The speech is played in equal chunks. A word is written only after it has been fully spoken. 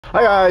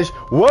Hi guys,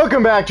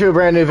 welcome back to a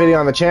brand new video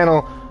on the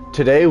channel.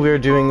 Today we're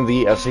doing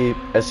the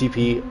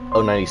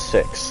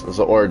SCP-096. This is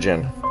the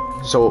origin.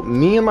 So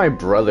me and my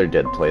brother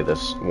did play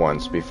this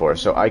once before,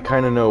 so I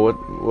kind of know what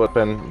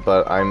happened,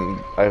 but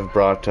I've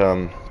brought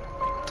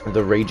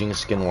the Raging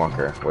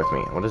Skinwalker with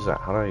me. What is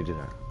that? How do I do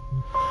that?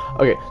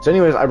 Okay, so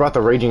anyways, I brought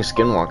the Raging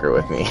Skinwalker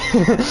with me,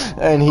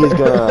 and he's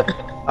gonna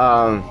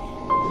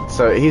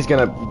so he's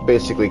gonna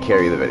basically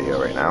carry the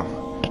video right now.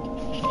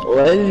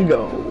 Let's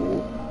go.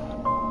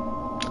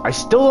 I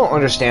still don't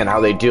understand how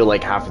they do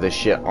like half of this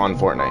shit on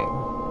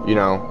Fortnite. You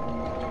know?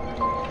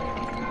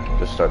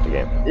 Just start the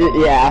game.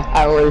 Yeah,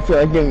 I don't really feel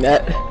like doing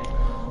that.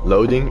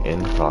 Loading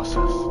in process.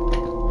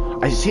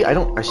 I still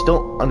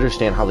don't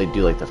understand how they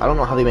do like this. I don't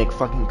know how they make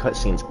fucking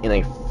cutscenes in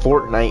a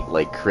Fortnite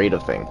like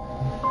creative thing.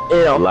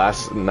 You know,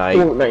 Last night,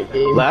 Fortnite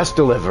game. last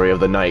delivery of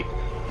the night.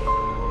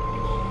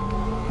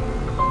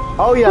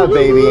 Oh yeah,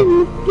 baby.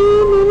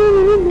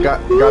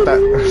 Got that.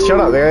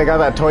 Shut up, there. I got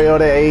that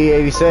Toyota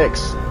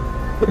AE86.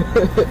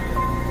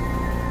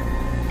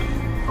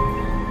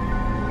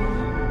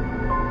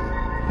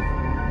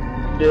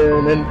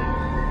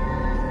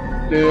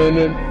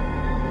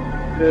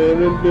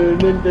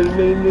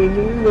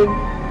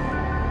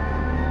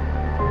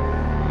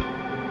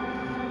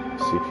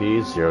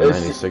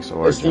 SCP-096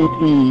 origin.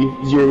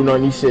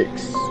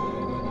 SCP-096.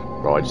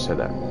 Bro, I just said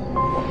that.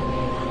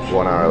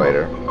 1 hour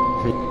later.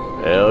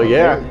 Hell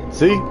yeah.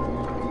 See?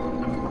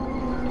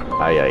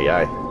 Aye,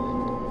 aye, aye.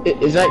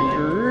 Is that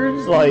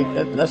yours? Like,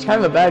 that's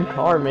kind of a bad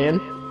car, man.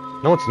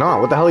 No, it's not.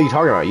 What the hell are you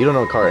talking about? You don't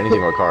know anything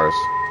about cars.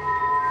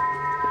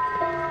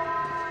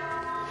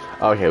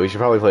 Okay, we should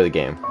probably play the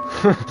game.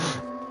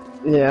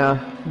 Yeah,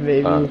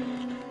 maybe.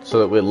 So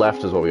that we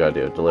left is what we gotta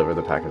do. Deliver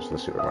the package to the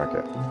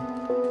supermarket.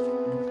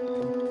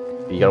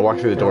 You gotta walk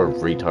through the door,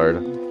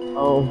 retard.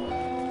 Oh.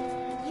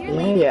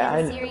 Yeah,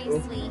 I know.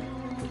 Seriously.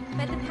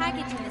 Put the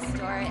package in the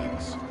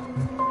storage.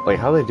 Like,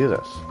 how do they do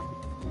this?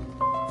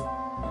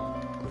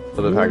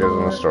 Put the package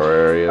in the store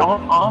area.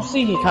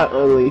 Honestly, he's kind of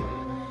ugly.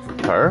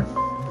 Her?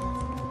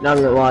 Not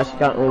gonna lie, she's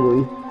kind of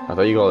ugly. I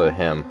thought you called it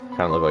him.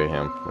 Kind of look like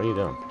him. What are you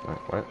doing?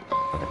 What?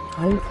 Okay.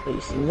 I'm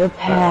placing the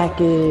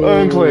package.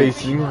 I'm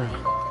placing.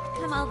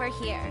 Come over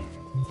here.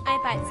 I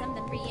bought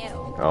something for you.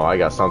 Oh, I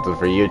got something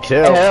for you too.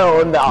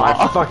 Hell no. My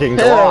fucking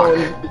Hell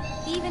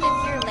Glock. Even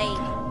if you're late,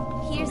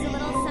 here's a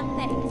little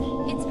something.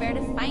 It's rare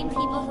to find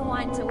people who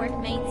want to work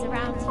nights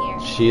around here.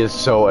 She is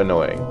so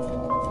annoying.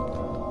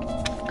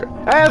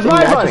 Hey, that's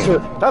my money!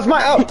 That's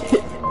my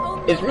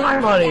It's my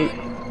money.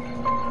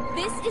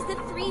 This is the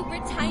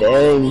 3-word time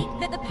Dang.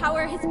 that the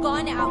power has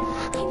gone out.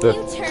 Can The-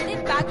 you turn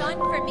it back on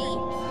for me?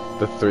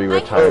 The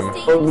 3-word I time. have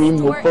to stay in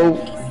the store in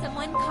case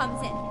someone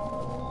comes in.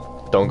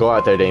 Don't go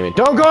out there, Damien.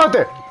 Don't go out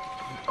there!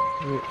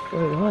 Wait,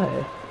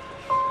 what?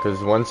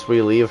 Because once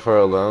we leave her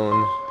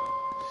alone,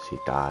 she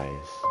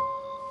dies.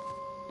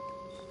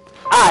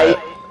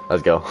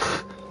 Let's go.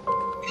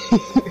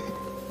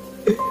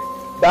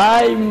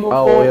 Die.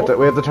 Oh,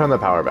 we have to turn the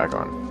power back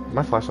on. Is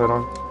my flashlight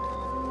on?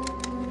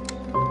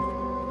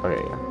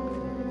 Okay, yeah.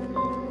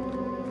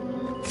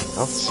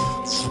 Oh.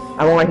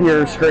 I want to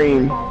hear her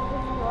scream.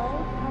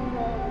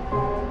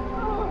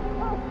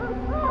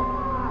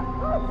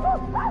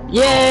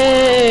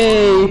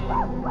 Yay!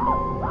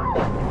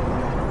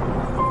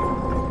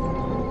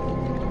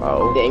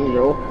 Oh. Dang,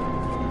 girl.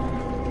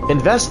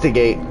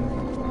 Investigate.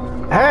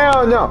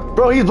 Hell no,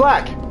 bro. He's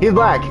black. He's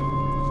black.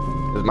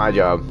 This is my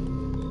job.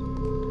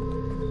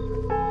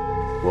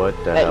 What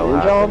the That hell your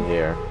happened job?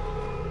 here?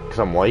 Cause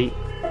I'm white.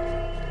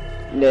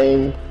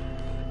 Dang.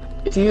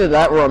 It's either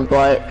that or I'm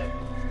black.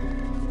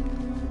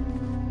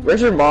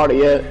 Where's your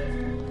body at?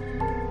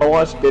 I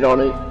want to spit on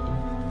it.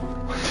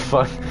 What the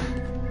fuck?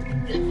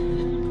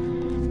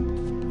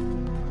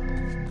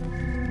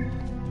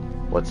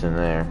 What's in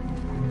there?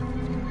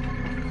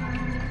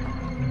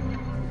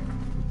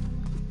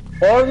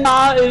 Or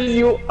not, are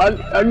you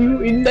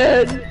in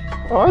that?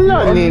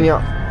 Hola,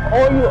 niño.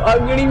 Oh, you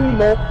ugly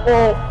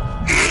mofo.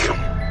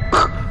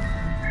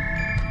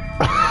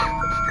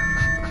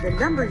 The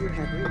number you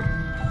have reached,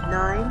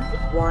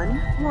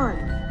 911,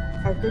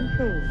 has been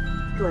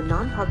changed to a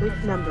non-public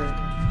number.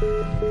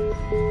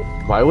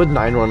 Why would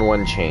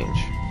 911 change?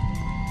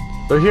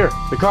 They're here.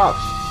 The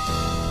cops.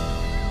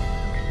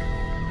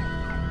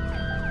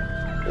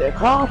 The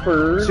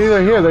coppers. See,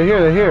 they're here. They're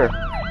here. They're here.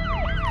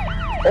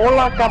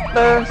 Hola,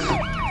 coppers.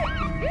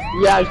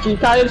 Yeah, she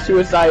kind of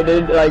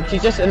suicided. Like,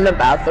 she's just in the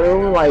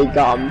bathroom, like,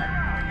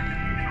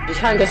 she's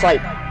kind of just like,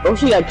 oh,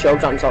 she like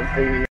choked on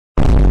something.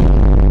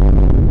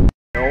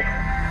 No.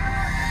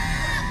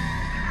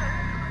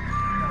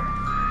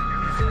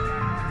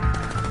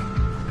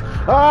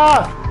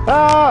 Ah!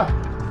 Ah!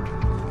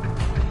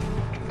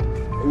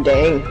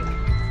 Dang.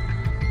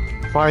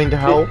 Find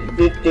help.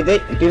 Do they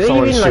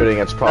Someone's even shooting.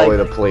 like, It's probably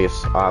like, the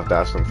police. I'll have to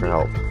ask them for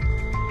help.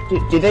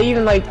 do they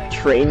even like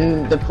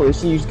train the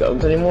police to use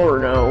guns anymore or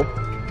no?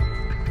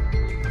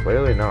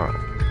 Clearly not.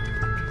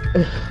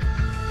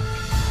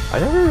 I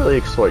never really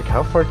explored.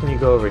 How far can you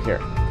go over here?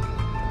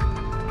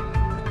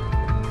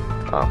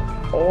 Oh.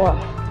 Oh.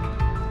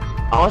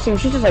 Honestly, we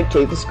should just like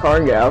take this car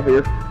and get out of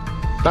here.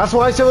 That's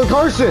why I said with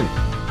Carson.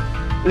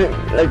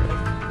 Like,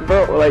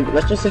 bro, like,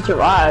 let's just hit your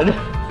ride.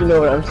 You know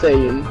what I'm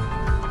saying?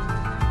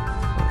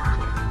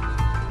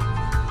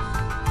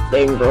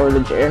 Dang, bro,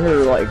 the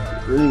janitor like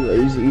really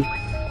lazy.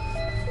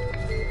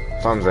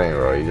 That's what I'm saying,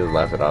 bro. You just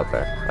left it out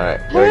there. Alright,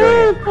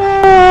 gotta go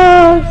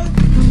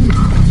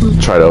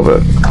here. Try to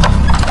open it.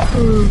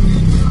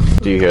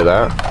 Do you hear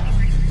that?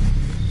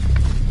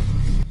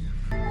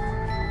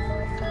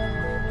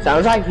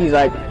 Sounds like he's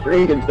like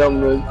drinking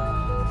something.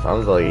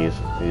 Sounds like he's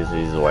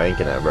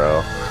wanking it,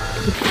 bro.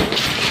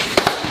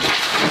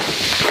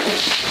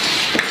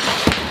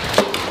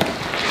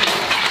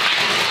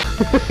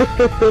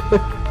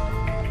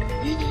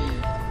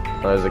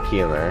 Oh, there's a key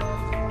in there.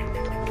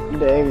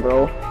 Dang,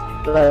 bro.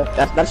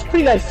 That's a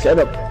pretty nice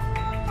setup.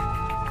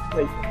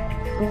 Like,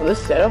 bro, this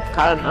setup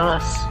kind of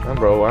nice. Oh,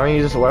 bro, why don't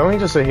you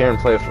just sit here and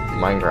play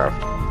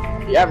Minecraft?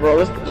 Yeah, bro.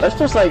 Let's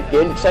just like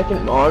get a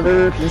second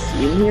monitor,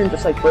 PC in here, and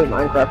just like play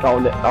Minecraft all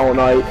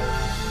night.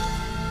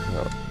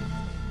 No.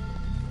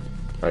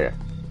 Okay.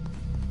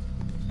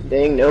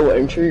 Dang, no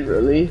entry,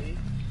 really?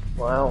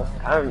 Wow,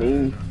 kind of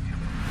mean.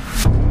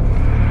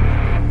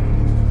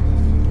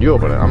 You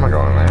open it. I'm not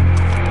going in there.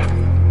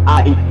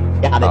 I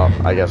got it. Oh,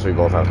 I guess we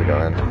both have to go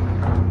in.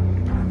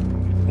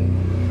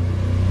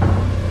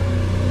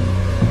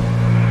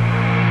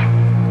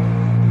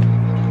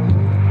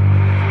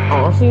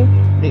 Honestly,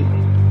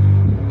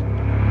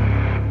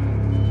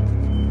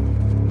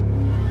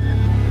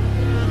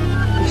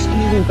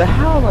 excuse me, but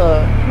how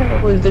the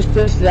hell is this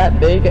place that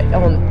big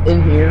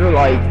in here?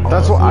 Like,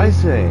 That's what I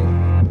think.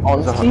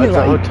 Honestly, It's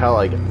a hotel,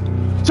 like.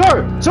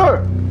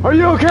 Sir, are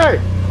you okay?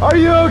 Are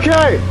you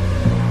okay?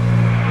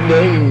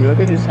 Dang, look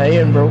at his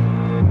hand, bro. I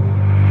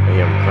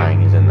hear him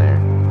crying. He's in there.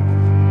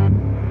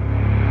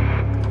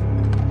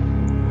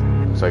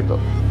 It's like the.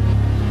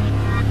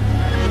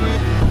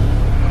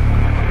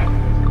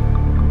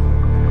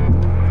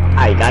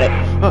 I got it.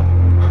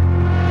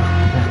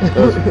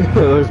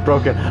 It was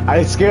broken. I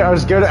was scared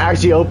to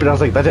actually open. I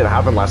was like, that didn't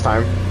happen last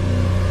time.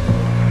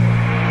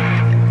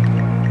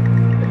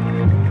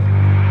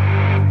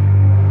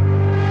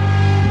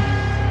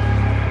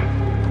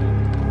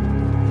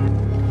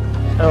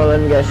 Oh, let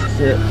me guess.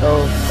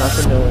 Oh,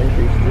 that's a no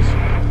entry for this.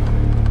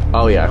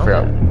 Oh yeah, I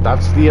forgot.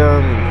 That's the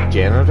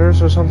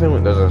janitors or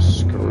something. There's a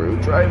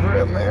screwdriver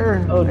in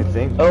there. Oh, I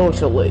think. Oh, it's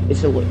the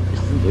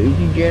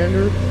lazy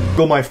janitor.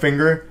 Go my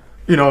finger.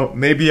 You know,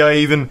 maybe I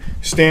even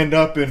stand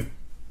up and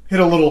hit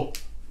a little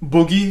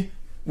boogie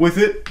with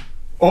it.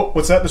 Oh,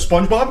 what's that? The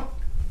SpongeBob?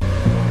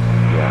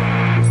 Yeah.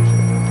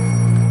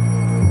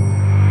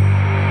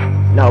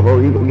 No, bro,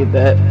 you go get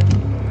that.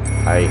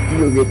 I. You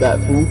go get that,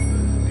 fool.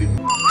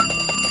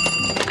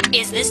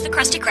 Is this the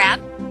Krusty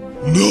Krab?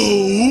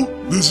 No,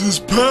 this is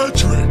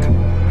Patrick.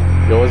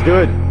 Yo, what's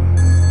good?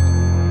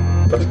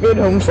 What's good,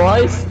 home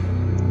slice?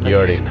 You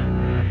already.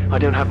 I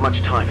don't have much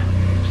time.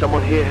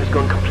 Someone here has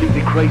gone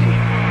completely crazy.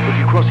 If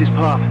you cross his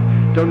path,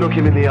 don't look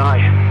him in the eye.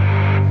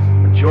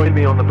 And join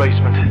me on the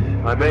basement.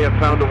 I may have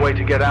found a way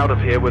to get out of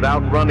here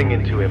without running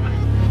into him.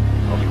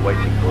 I'll be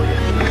waiting for you.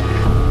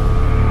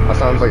 That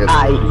sounds like a.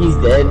 He's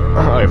dead.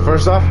 Alright,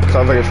 first off,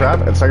 sounds like a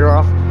trap, and second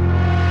off,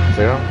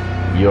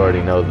 you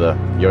already know the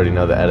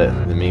edit,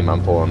 the meme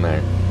I'm pulling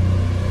there.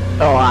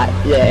 Oh,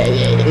 yeah.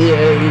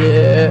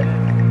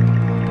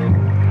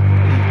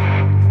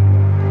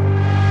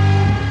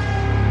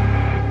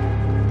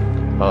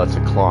 Oh, it's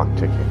a clock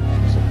ticking.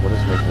 So what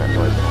is making that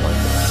noise? I don't like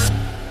that.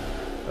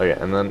 Okay,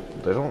 and then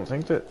they don't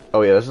think that.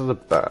 Oh yeah, this is the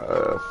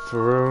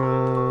bathroom.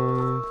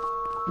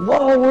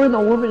 Whoa, we're in the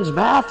women's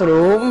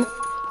bathroom.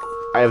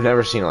 I have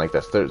never seen it like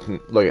this.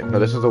 Look at no,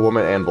 this is the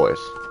woman and boys.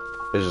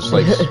 It's just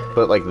like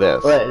split like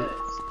this. Let's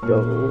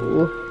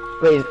go.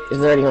 Wait, is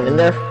there anyone in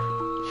there?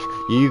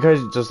 You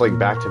guys just like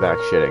back to back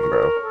shitting,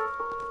 bro.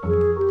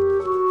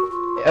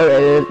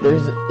 Okay,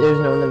 there's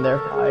no one in there.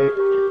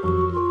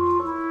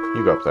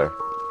 You go up there.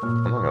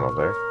 I'm not going up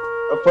there.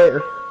 Up where?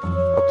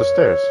 Up the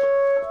stairs.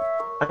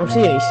 I don't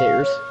see any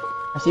stairs.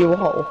 I see a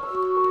wall.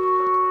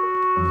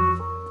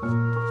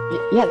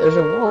 Yeah, there's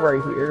a wall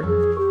right here.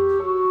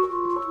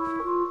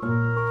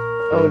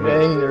 Oh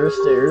dang, there's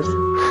stairs.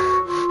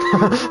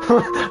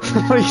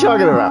 What are you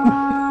talking about?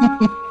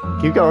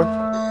 Keep going.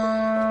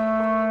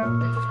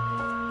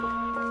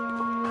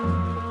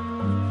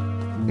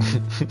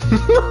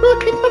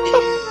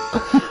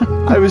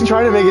 I was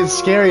trying to make it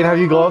scary and have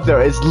you go up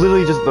there. It's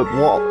literally just the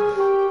wall.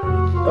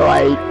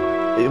 Right.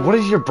 What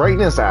is your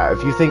brightness at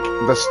if you think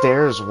the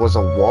stairs was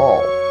a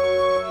wall?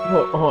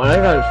 Hold on, I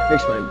gotta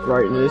fix my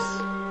brightness.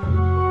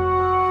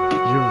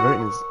 Your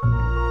brightness.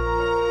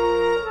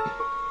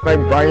 My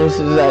brightness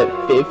is at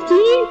 50?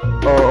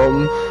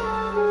 Oh,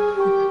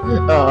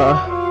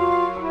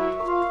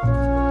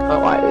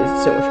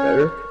 it's so much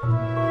better.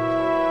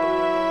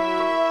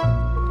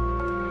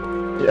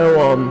 So,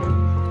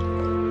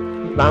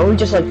 why don't we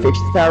just like fix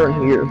the tower in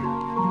here?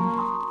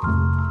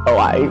 Oh,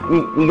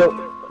 we go.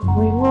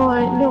 Wait,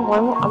 what? No,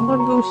 I'm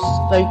gonna go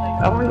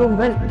I wanna go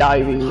vent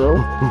diving, bro.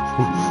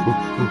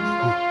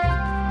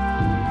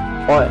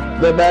 What?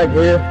 Get back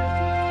here.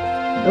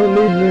 Don't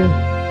leave me.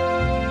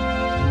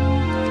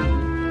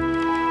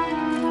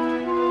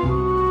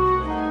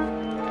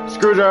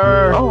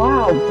 Screwdriver! Oh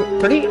wow,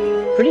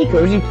 pretty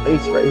cozy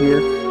place right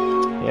here.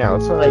 Yeah,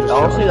 let's Like just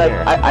honestly, chill like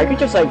here. I could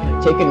just like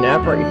take a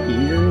nap right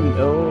here, you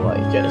know,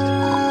 like just.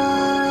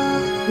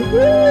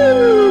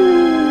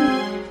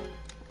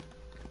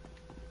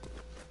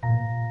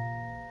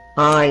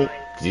 Hi.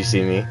 Did you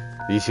see me?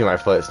 Did you see my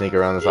foot sneak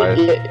around the side?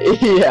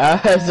 Yeah,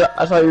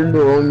 I saw your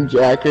glowing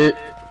jacket.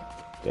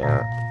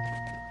 Yeah.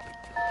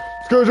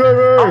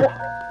 Screwdriver!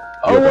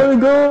 I wanna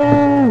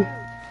go.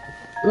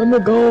 Let me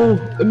go.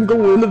 Let me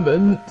go in the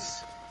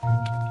vents.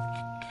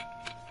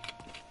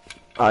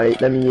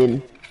 Alright, let me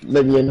in.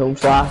 Let me in, home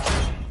slash.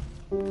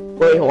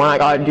 Wait, hold on, I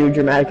gotta do a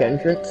dramatic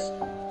entrance.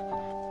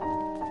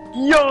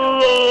 Yo!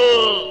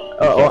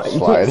 Oh, you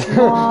Slide.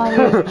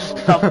 can't slide.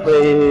 Stop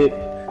it.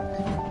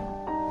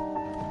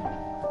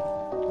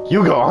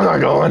 You go, I'm not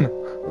going.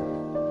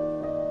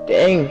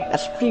 Dang,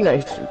 that's pretty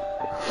nice.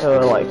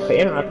 Like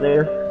fan right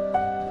there.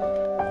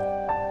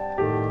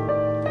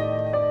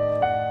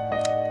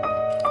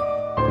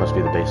 Must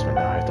be the basement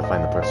now. I have to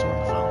find the person on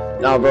the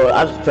phone. Nah, bro,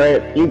 I just try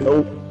it. You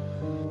go.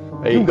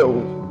 Hey. You go.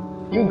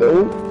 You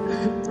go.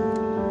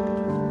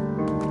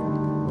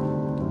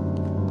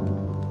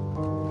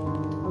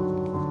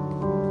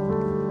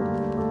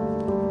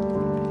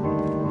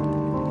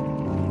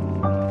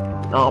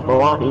 Nah,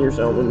 bro, I hear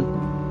something.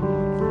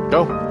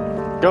 Go.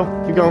 Go.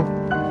 Keep going.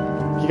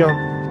 Keep going.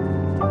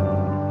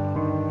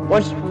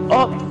 What's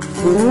up,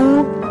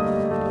 fool?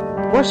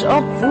 What's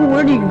up, fool?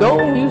 Where'd you go?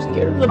 You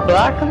scared of the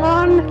black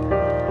man?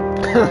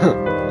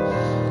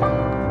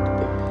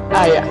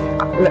 Ah, yeah.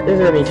 This is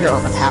gonna be turn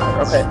on the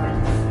power. Okay.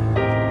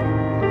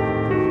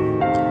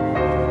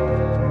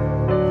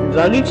 Does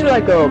I need to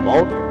like go?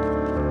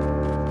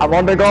 I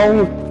want to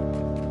go.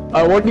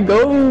 I want to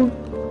go.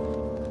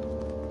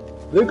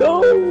 Let's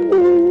go.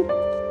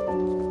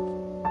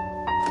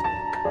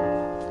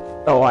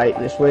 Oh, right,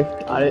 this way.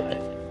 Got it.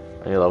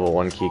 I need a level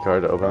 1 key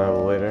card to open the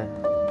elevator.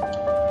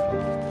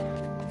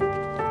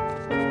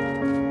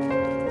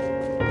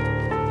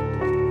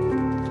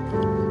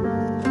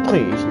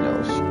 Please,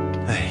 no.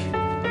 Hey,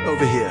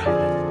 over here.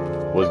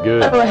 Was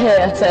good. Over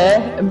here,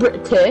 sir.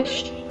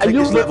 British. Are Take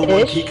you this level 1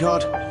 British?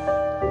 keycard.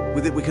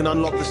 With it we can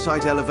unlock the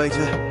site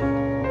elevator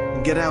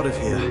and get out of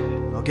here.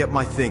 I'll get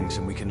my things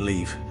and we can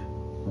leave.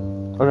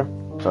 Okay.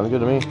 Sounds good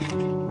to me.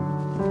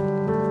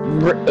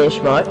 British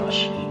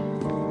much?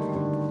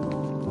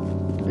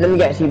 Let me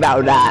guess, you about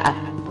to die.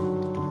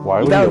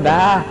 Why You would about you to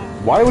die.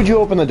 Why would you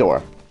open the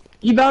door?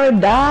 You about to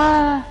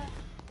die.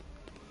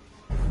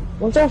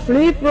 What's that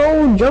flip,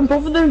 bro? Jump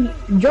over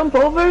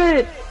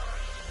it.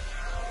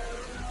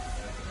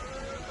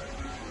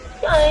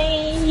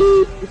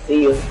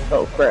 See you.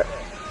 Oh crap.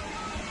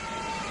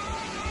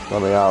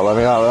 Let me out, let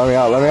me out, let me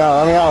out, let me out,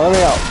 let me out, let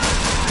me out.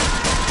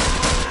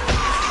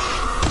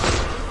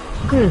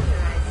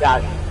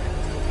 Got it.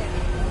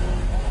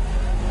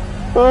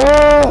 I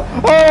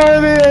don't want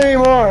to be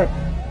anymore.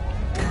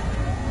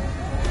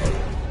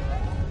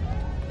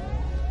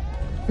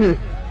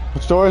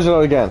 Which door is it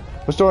again?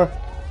 Which door?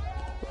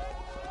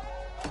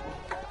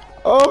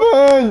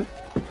 Open!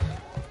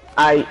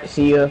 I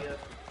see you.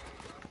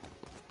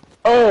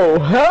 Oh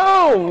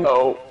hell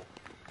no!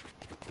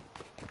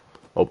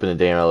 Open the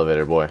damn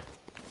elevator, boy.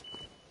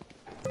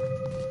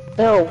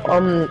 No,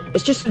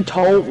 it's just a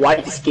tall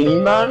white skinny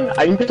man.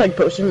 I can just like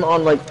post him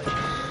on like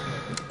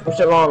post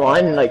him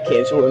online and like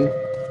cancel him.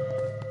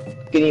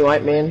 Skinny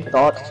white man,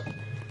 thoughts?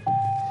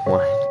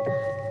 What?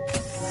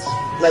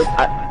 Like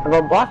I'm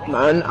a black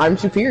man, I'm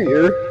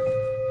superior.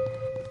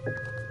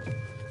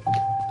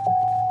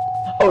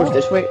 Oh, it's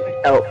this way?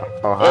 Oh.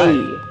 Oh, hi. Hey,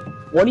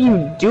 what are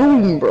you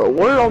doing, bro?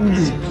 What are all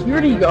these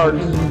security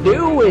guards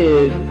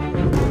doing?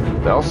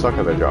 They all suck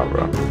at their job,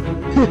 bro.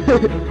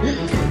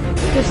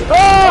 Just,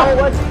 oh,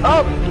 what's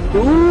up?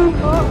 Ooh,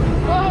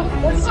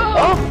 what's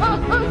up?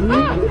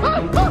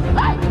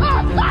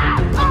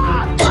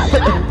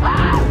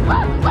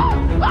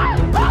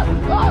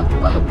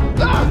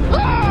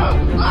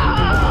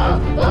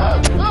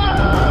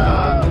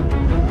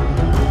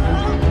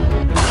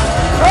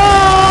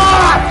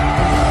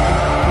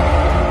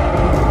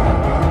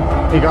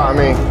 He got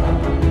me.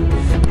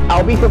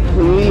 I'll be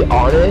completely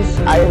honest,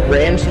 I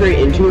ran straight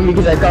into him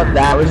because I thought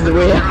that was the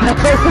way out.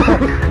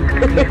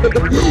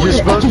 You're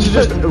supposed to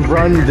just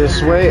run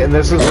this way, and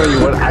this is where you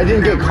would. I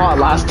didn't get caught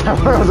last time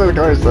when I was in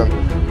Carson.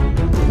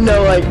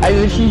 No, like, I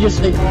literally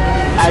just, like,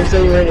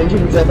 accidentally ran into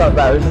him because I thought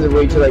that was the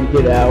way to, like,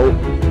 get out.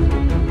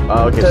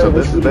 Okay, so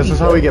this is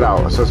how we get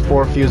out. So it's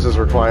 4 fuses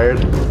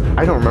required.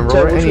 I don't remember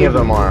So where any of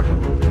them are.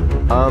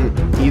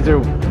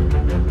 Either.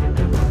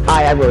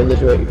 I'm going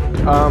this way.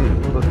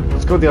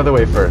 Let's go the other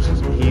way first.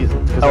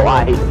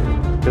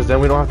 Because then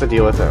we don't have to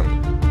deal with him.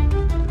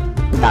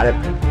 Got it.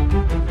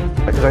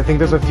 Because I think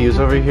there's a fuse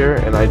over here,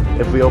 and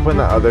if we open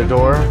the other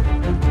door,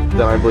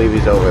 then I believe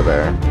he's over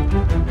there.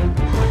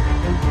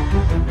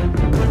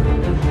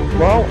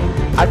 Well,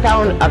 I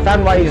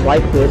found why he's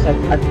like this.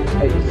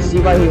 I see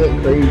why he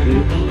went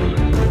crazy.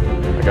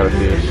 I got a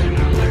fuse.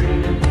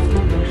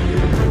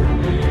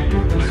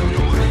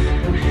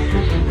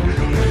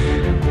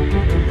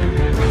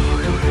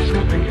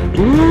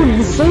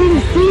 the same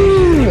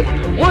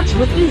thing! What's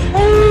with his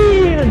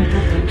hand?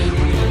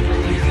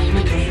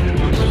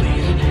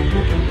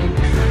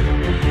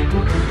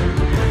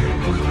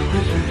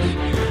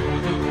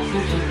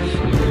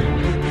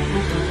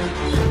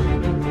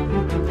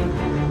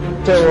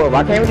 So,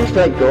 why can't we just,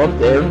 like, go up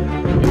there?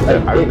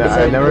 Like,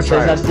 I never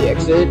tried. That's the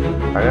exit.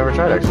 I never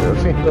tried exit.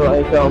 Let's see. So,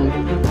 like,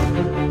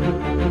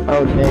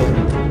 oh,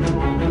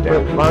 dang.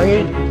 Damn.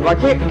 Why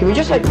can't, can we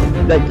just, like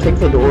kick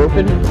the door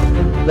open?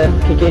 Then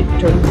kick it,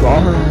 turn the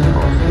lock?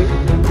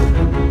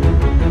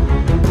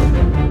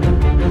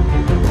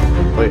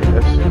 Wait,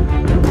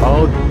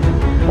 oh,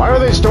 why are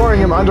they storing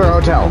him under a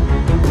hotel?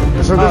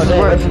 So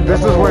this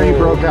is where he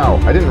broke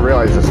out. I didn't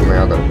realize this in the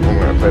other when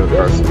I played with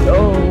Let's first.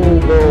 go,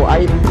 bro.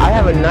 I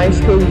have a nice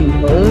cozy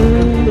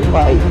home,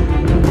 like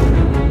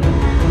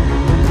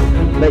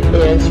and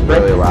it's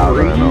Really loud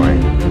and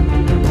annoying.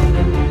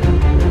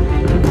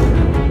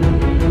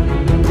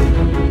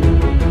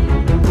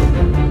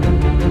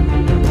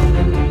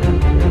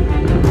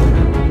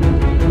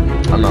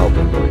 I'm not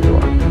open, though. You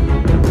are.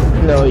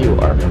 No, you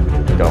are.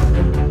 Go.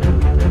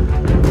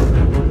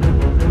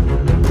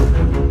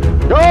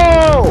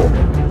 Go!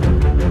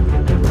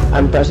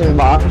 I'm pressing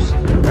box.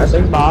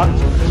 Pressing box.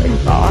 Pressing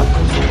box.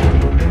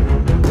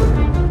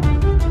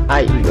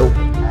 Alright, you go.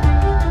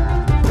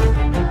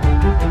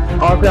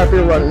 Oh crap,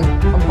 you're running.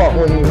 I'm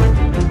following you.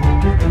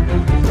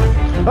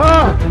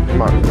 Ah!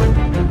 Come on.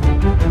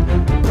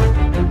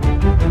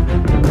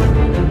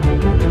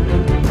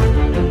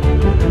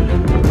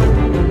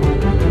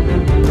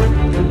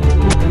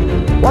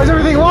 Why is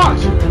everything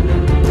locked?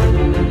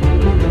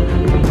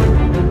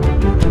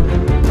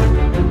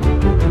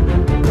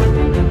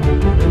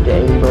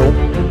 Dang, bro.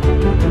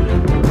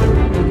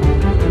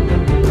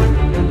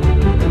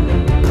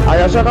 I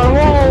got stuck on a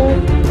wall.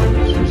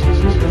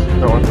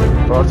 Go on.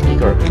 Pull out the key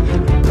card.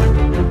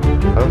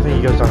 I don't think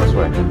he goes down this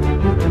way.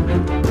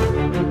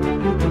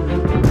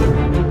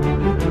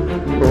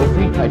 Bro, if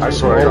we touch I the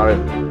swear to wall-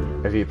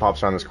 God, if he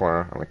pops around this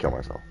corner, I'm gonna kill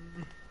myself.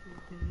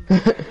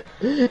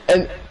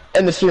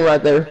 and the scene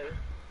right there.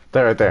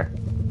 There, right there.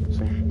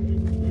 See?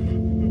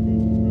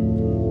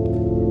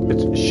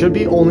 It should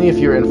be only if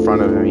you're in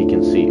front of him, he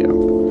can see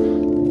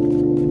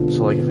you.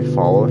 So, like, if we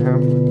follow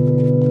him...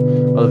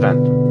 Oh, the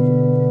vent.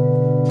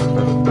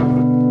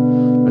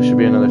 There should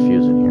be another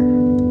fuse in here.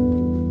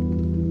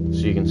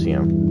 So you can see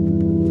him.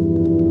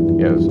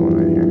 Yeah, there's one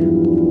right here.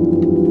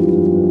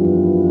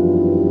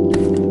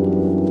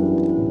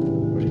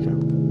 Where'd he go?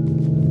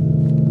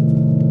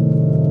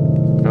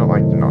 I don't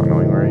like not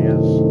knowing where he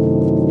is.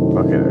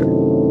 Okay, there.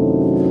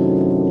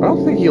 I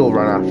don't think he'll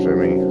run after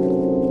me.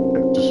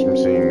 Just from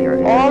seeing me right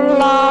here.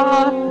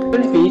 Hola!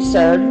 Good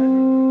pizza.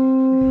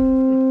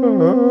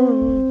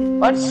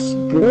 What's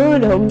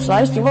good, home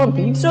slice? Do you want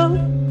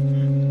pizza?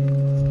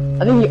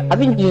 I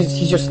think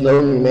he's just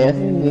lonely, man. I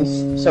think he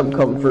needs some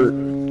comfort.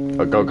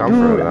 Oh, go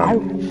comfort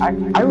Dude,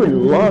 them. I would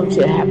love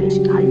to have this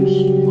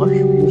guy's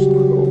mushrooms,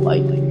 bro.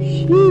 Like,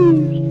 sheesh.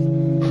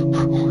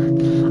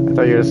 I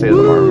thought you were gonna say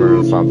the armor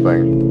or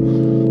something.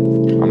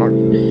 I'm not.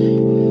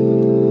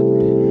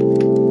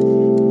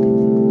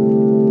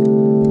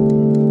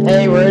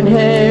 Hey, we're in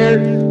here.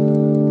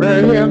 We're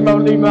in here,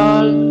 lonely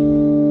man.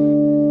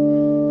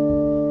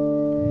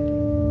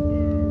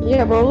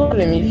 Yeah, bro, look at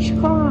him. He's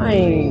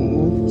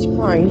crying. He's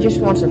crying. He just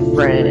wants a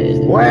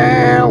friend.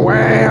 Well.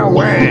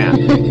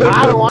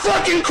 I don't want.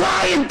 Fucking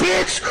crying,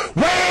 bitch!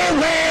 Where?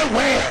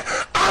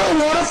 I don't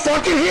wanna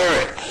fucking hear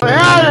it!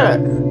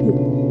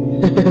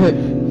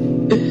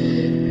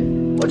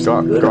 What's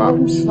Go good, out.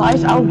 home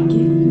slice? I'll give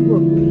you a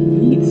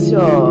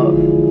pizza.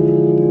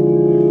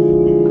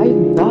 I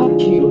got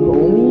you,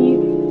 homie.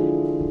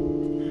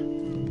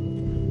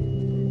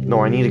 No,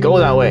 I need to go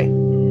that way.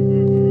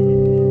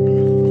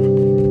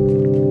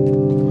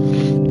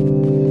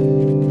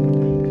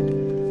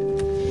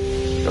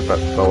 Got that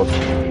fellas.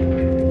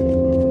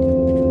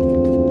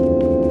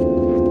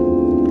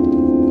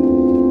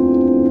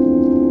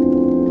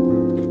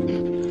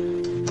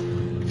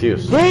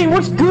 Fuse. Hey,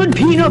 what's good,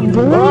 peanut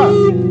boy? Ah!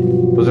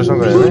 Was there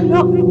something in there?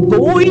 Peanut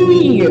boy!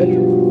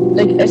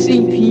 Like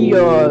SCP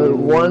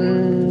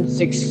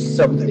 16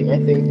 something, I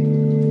think.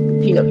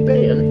 Peanut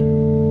band.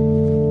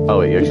 Oh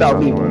wait, you You actually gotta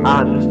found be someone in there.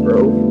 honest, bro.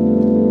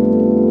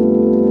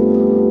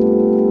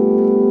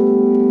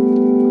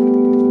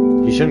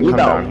 You shouldn't You come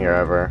go. down here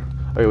ever.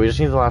 Okay, we just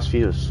need the last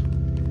fuse.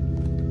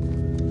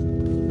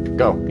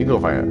 Go. You can go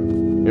find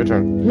it. Your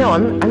turn. No,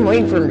 I'm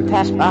waiting for him to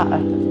pass by.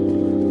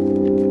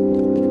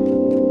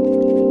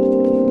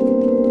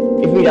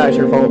 If he dies,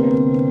 your fault.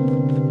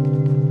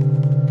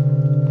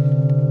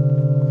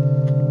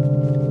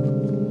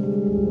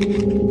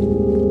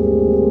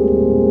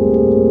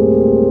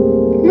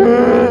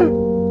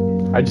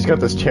 I just got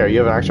this chair. You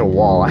have an actual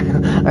wall.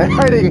 I'm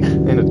hiding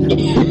in a...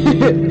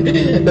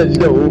 Let's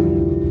go.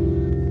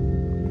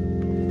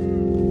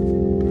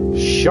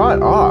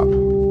 Shut up.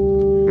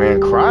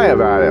 Man, cry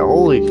about it.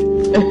 Holy...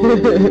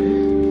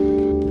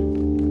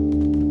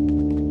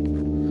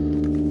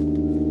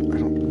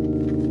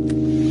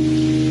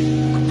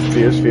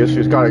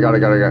 Fuse. Got it.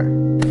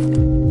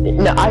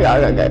 No, I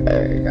got it. I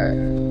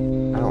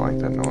don't like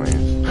that noise.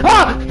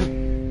 Ah!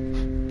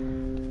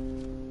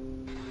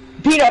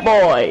 Peanut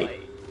boy!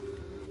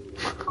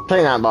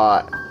 Peanut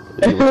boy.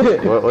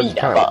 What Peanut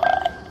kind boy.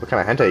 of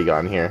hentai you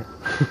got in here?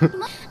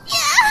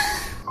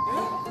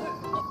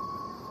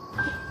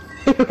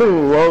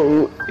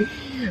 Whoa.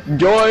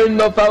 Join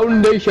the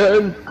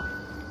foundation.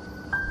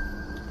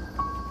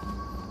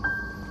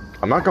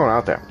 I'm not going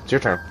out there. It's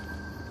your turn.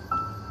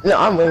 No,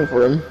 I'm waiting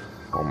for him.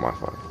 Oh my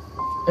fuck.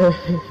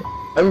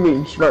 I'm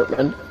being smart,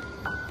 man.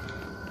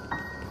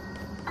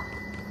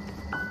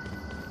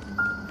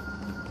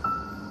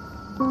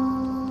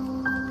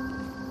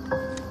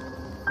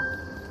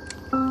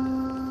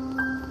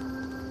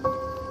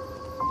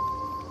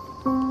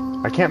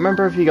 I can't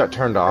remember if he got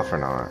turned off or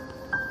not.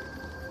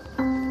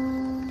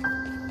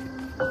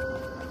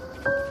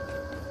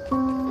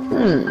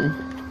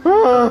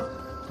 Ah!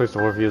 Place the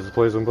Morpheus,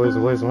 place him,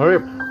 hurry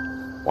up!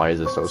 Why is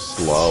it so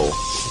slow?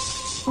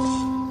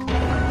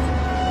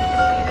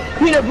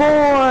 Peanut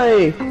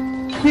boy!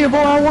 Peanut boy,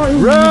 I want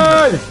you!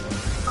 Run!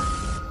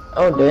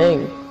 Oh,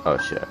 dang. Oh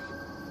shit.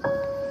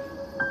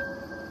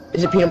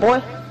 Is it Peanut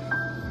boy?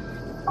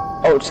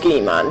 Oh, it's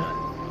Skinny Man.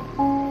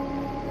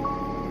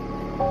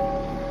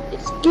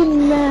 It's Skinny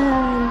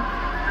Man!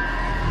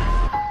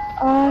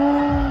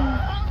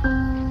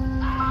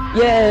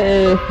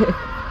 Yay!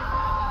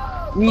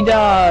 We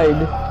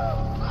died!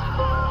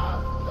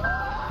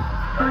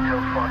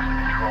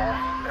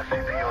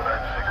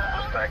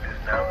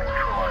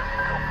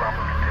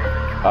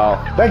 Oh,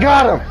 they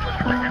got him!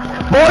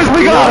 Boys,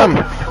 we got him!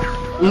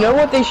 You know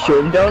what they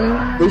should have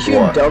done? They should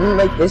have done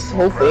like this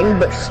whole thing,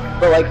 but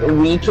like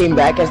we came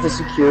back as the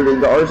security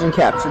guards and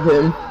captured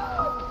him.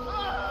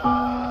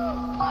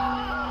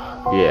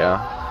 Yeah.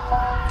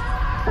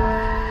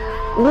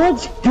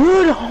 What's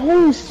good,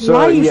 host? So,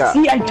 Nice. yeah.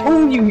 See, I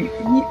told you,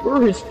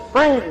 we're his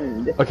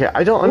friend. Okay,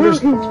 I don't We're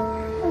his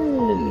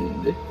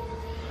understand. friend.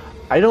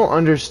 I don't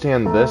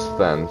understand this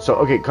then. So,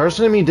 okay,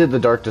 Carson and me did the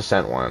Dark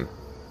Descent one.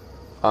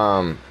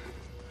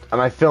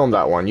 And I filmed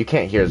that one. You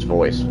can't hear his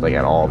voice, like,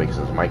 at all because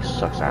his mic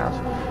sucks ass.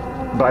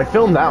 But I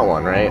filmed that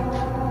one, right?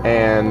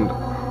 And,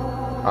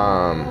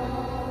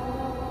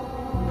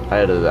 I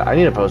edited that. I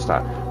need to post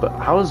that. But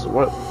how is,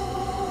 what,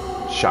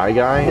 Shy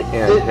Guy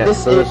and...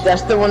 That's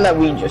the one that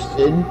we just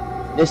did.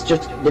 It's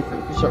just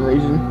different for some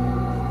reason.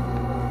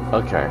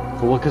 Okay.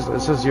 Well, because it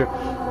says you're...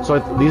 So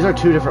these are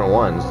two different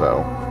ones,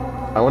 though.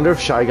 I wonder if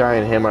Shy Guy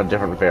and him are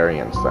different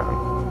variants, then.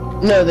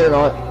 No, they're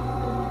not.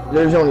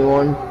 There's only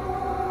one.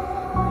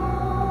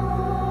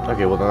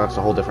 Okay, well then that's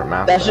a whole different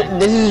map. This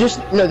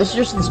is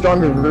just the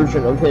stronger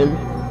version of him.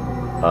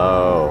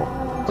 Oh.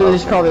 So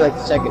this is probably like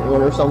the second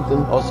one or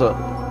something. Also,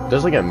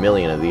 there's like a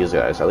million of these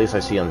guys. At least I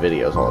see on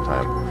videos all the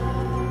time.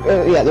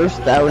 Yeah, there's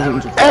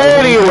thousands.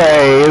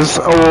 Anyways,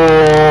 alright,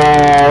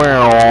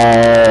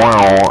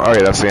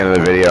 that's the end of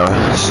the video.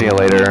 See you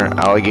later,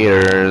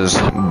 alligators.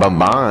 Bye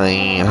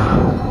bye.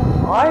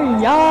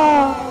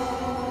 Hiya.